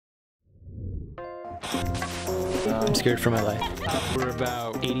I'm scared for my life. We're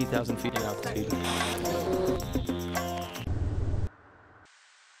about 80,000 feet in altitude.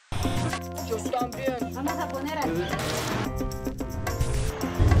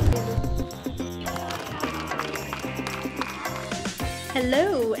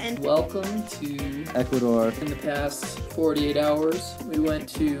 Hello and welcome to Ecuador. In the past 48 hours, we went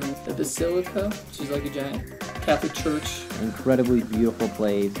to the Basilica, which is like a giant Catholic church. Incredibly beautiful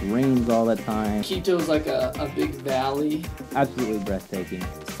place, rains all the time. Quito is like a big valley. Absolutely breathtaking.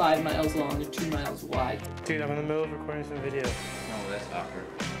 It's 5 miles long and 2 miles wide. Dude, I'm in the middle of recording some video. Oh, that's awkward.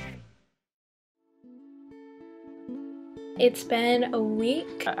 it's been a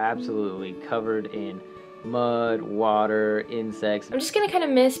week. Absolutely covered in mud, water, insects. I'm just gonna kind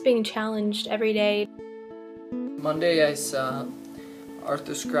of miss being challenged every day. Monday I saw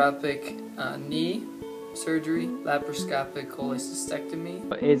arthroscopic knee surgery, laparoscopic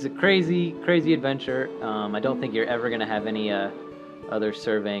cholecystectomy. It's a crazy, crazy adventure. I don't think you're ever gonna have any other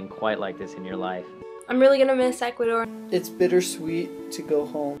surveying quite like this in your life. I'm really gonna miss Ecuador. It's bittersweet to go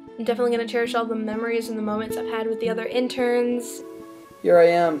home. I'm definitely gonna cherish all the memories and the moments I've had with the other interns. Here I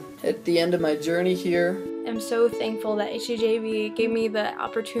am at the end of my journey here. I'm so thankful that HCJB gave me the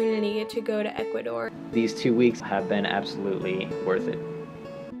opportunity to go to Ecuador. These 2 weeks have been absolutely worth it.